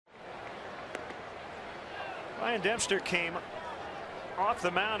Ryan Dempster came off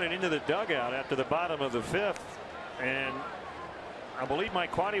the mound and into the dugout after the bottom of the 5th, and I believe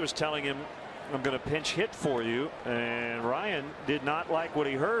Mike Quade was telling him, I'm going to pinch hit for you, and Ryan did not like what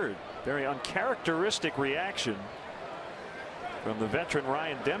he heard. Very uncharacteristic reaction from the veteran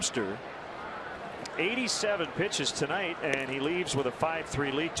Ryan Dempster. 87 pitches tonight, and he leaves with a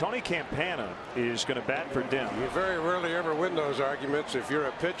 5-3 lead. Tony Campana is going to bat for Dem. You very rarely ever win those arguments if you're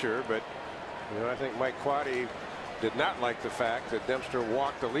a pitcher, but I think Mike Quade did not like the fact that Dempster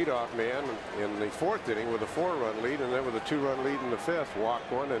walked the leadoff man in the 4th inning with a 4-run lead, and then with a 2-run lead in the 5th, walked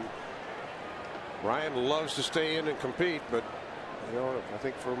one. And Ryan loves to stay in and compete, but I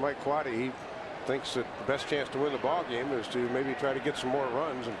think for Mike Quade, he thinks that the best chance to win the ball game is to maybe try to get some more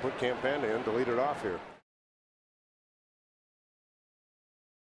runs and put Campana in to lead it off here.